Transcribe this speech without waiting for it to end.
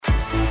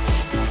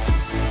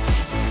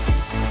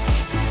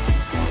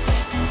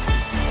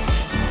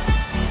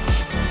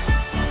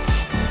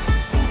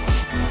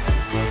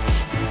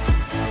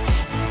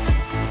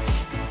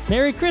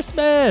Merry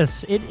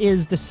Christmas! It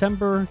is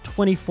December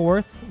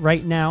 24th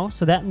right now,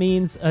 so that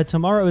means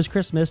tomorrow is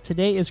Christmas.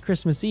 Today is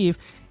Christmas Eve.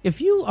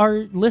 If you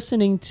are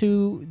listening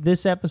to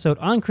this episode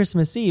on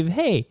Christmas Eve,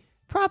 hey,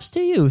 props to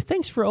you.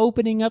 Thanks for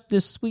opening up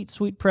this sweet,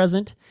 sweet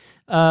present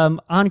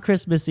on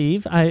Christmas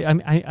Eve.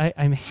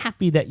 I'm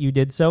happy that you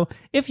did so.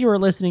 If you are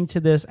listening to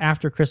this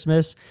after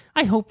Christmas,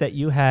 I hope that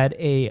you had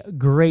a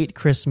great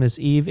Christmas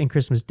Eve and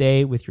Christmas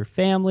Day with your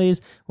families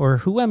or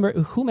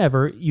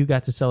whomever you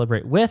got to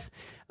celebrate with.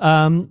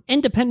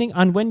 And depending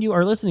on when you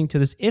are listening to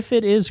this, if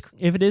it is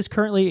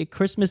currently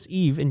Christmas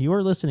Eve and you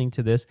are listening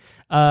to this,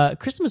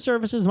 Christmas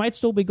services might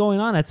still be going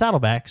on at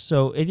Saddleback.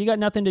 So if you got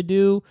nothing to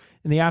do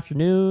in the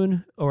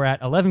afternoon or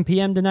at 11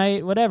 p.m.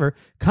 tonight, whatever,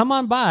 come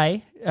on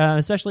by,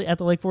 especially at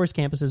the Lake Forest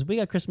campuses. We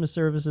got Christmas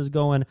services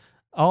going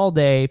all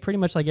day, pretty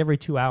much like every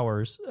 2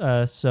 hours.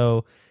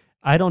 So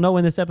I don't know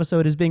when this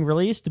episode is being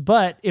released,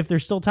 but if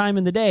there's still time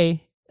in the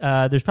day,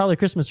 there's probably a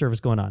Christmas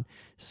service going on.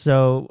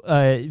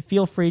 So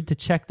feel free to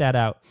check that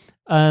out.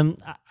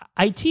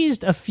 I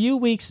teased a few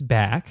weeks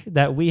back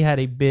that we had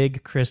a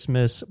big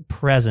Christmas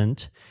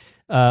present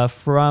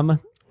from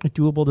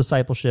Doable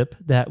Discipleship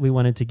that we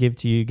wanted to give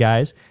to you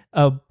guys.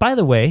 By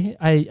the way,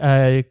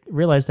 I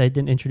realized I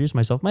didn't introduce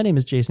myself. My name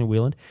is Jason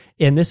Wieland,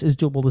 and this is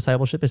Doable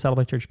Discipleship, a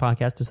Saddleback Church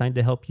podcast designed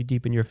to help you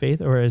deepen your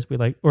faith,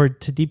 or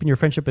to deepen your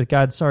friendship with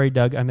God. Sorry,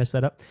 Doug, I messed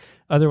that up.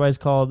 Otherwise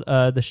called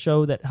the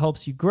show that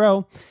helps you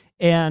grow.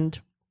 And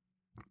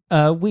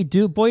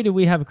do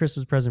we have a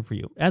Christmas present for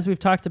you. As we've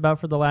talked about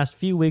for the last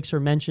few weeks or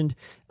mentioned,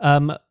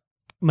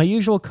 my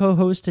usual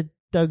co-host,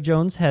 Doug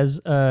Jones, has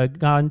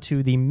gone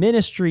to the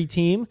ministry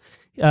team.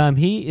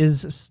 He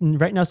is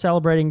right now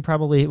celebrating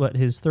probably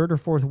his third or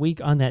fourth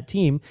week on that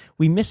team.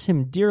 We miss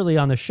him dearly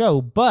on the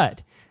show,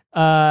 but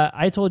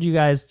I told you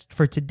guys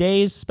for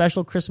today's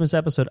special Christmas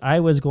episode,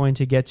 I was going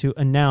to get to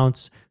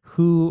announce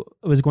who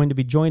was going to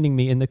be joining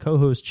me in the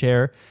co-host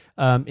chair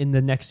in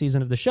the next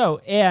season of the show.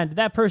 And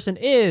that person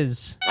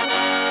is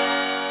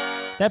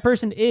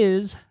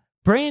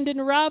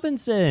Brandon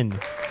Robinson.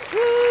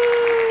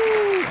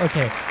 Woo!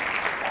 Okay.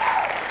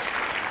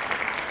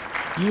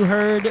 You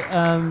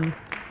heard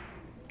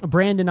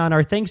Brandon on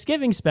our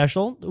Thanksgiving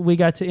special. We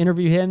got to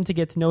interview him to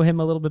get to know him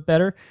a little bit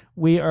better.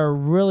 We are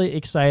really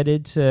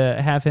excited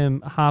to have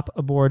him hop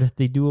aboard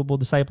the Doable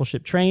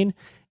Discipleship train.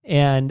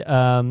 And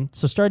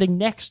so starting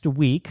next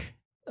week,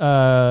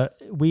 I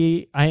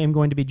am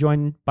going to be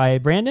joined by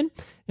Brandon,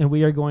 and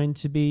we are going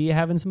to be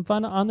having some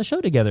fun on the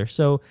show together.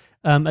 So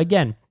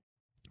again,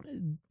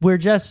 we're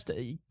just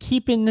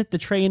keeping the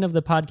train of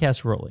the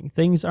podcast rolling.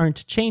 Things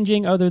aren't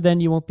changing other than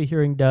you won't be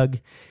hearing Doug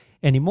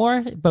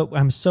anymore, but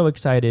I'm so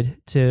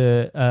excited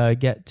to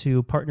get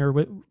to partner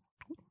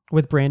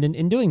with Brandon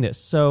in doing this.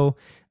 So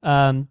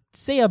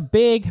say a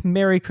big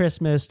Merry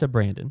Christmas to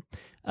Brandon.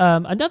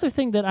 Another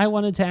thing that I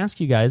wanted to ask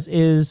you guys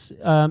is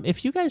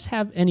if you guys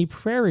have any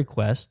prayer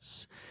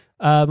requests,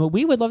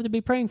 we would love to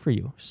be praying for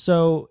you.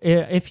 So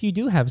if you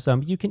do have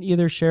some, you can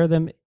either share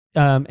them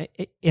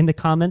in the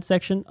comment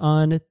section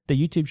on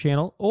the YouTube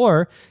channel,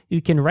 or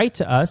you can write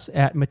to us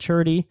at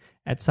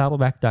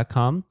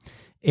maturity@saddleback.com.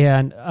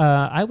 And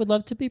I would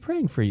love to be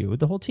praying for you.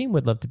 The whole team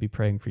would love to be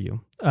praying for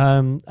you.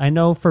 I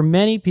know for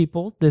many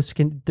people, this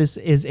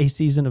is a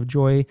season of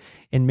joy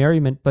and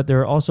merriment, but there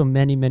are also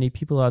many, many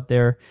people out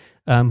there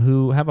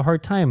who have a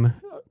hard time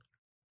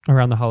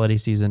around the holiday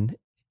season,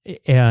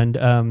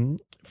 and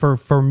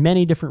for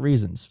many different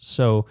reasons.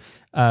 So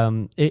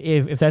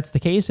if that's the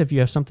case, if you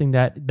have something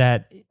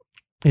that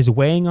is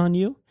weighing on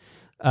you,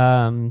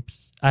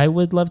 I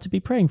would love to be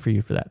praying for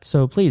you for that.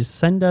 So please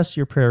send us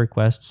your prayer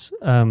requests.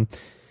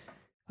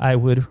 I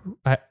would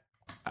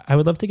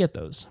love to get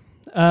those.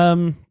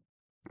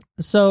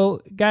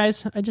 So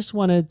guys, I just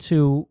wanted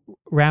to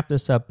wrap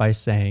this up by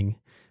saying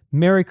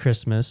Merry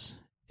Christmas.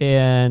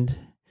 And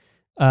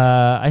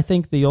I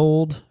think the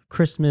old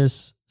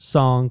Christmas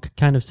song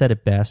kind of said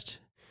it best.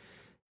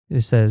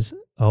 It says,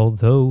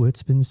 although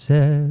it's been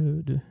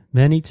said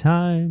many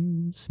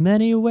times,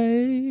 many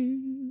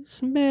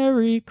ways,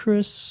 Merry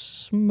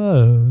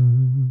Christmas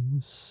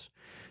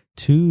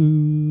to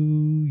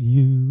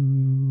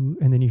you.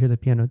 And then you hear the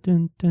piano.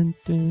 Dun, dun,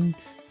 dun,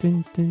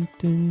 dun, dun,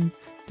 dun,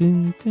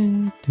 dun,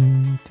 dun,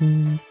 dun,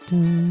 dun,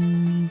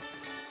 dun.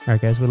 All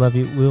right, guys, we love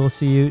you. We will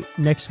see you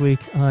next week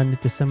on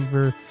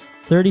December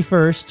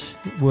 31st,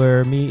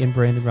 where me and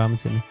Brandon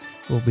Robinson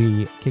will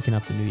be kicking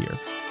off the new year.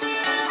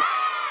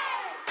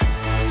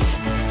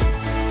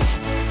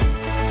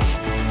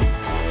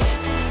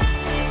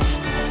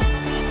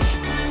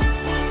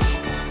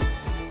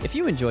 If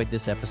you enjoyed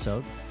this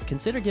episode,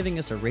 consider giving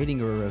us a rating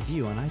or a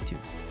review on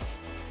iTunes.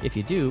 If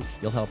you do,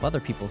 you'll help other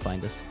people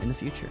find us in the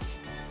future.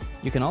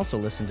 You can also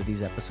listen to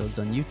these episodes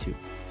on YouTube.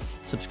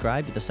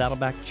 Subscribe to the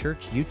Saddleback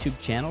Church YouTube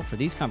channel for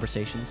these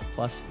conversations,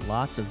 plus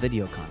lots of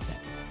video content.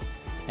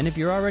 And if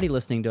you're already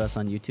listening to us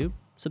on YouTube,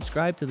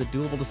 subscribe to the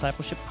Doable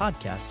Discipleship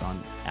podcasts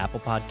on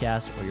Apple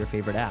Podcasts or your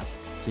favorite app,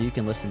 so you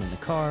can listen in the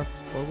car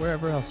or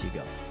wherever else you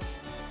go.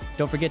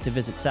 Don't forget to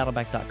visit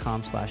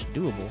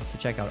saddleback.com/doable to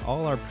check out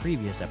all our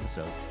previous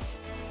episodes.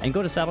 And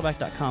go to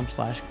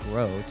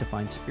saddleback.com/grow to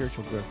find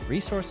spiritual growth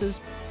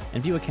resources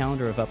and view a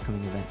calendar of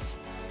upcoming events.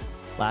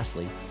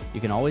 Lastly,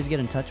 you can always get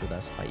in touch with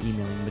us by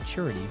emailing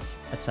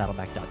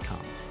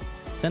maturity@saddleback.com.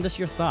 Send us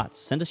your thoughts,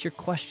 send us your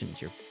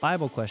questions, your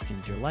Bible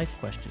questions, your life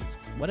questions,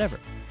 whatever.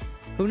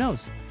 Who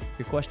knows?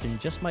 Your question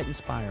just might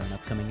inspire an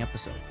upcoming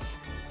episode.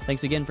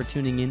 Thanks again for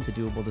tuning in to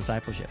Doable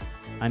Discipleship.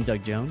 I'm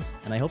Doug Jones,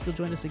 and I hope you'll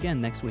join us again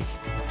next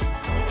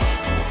week.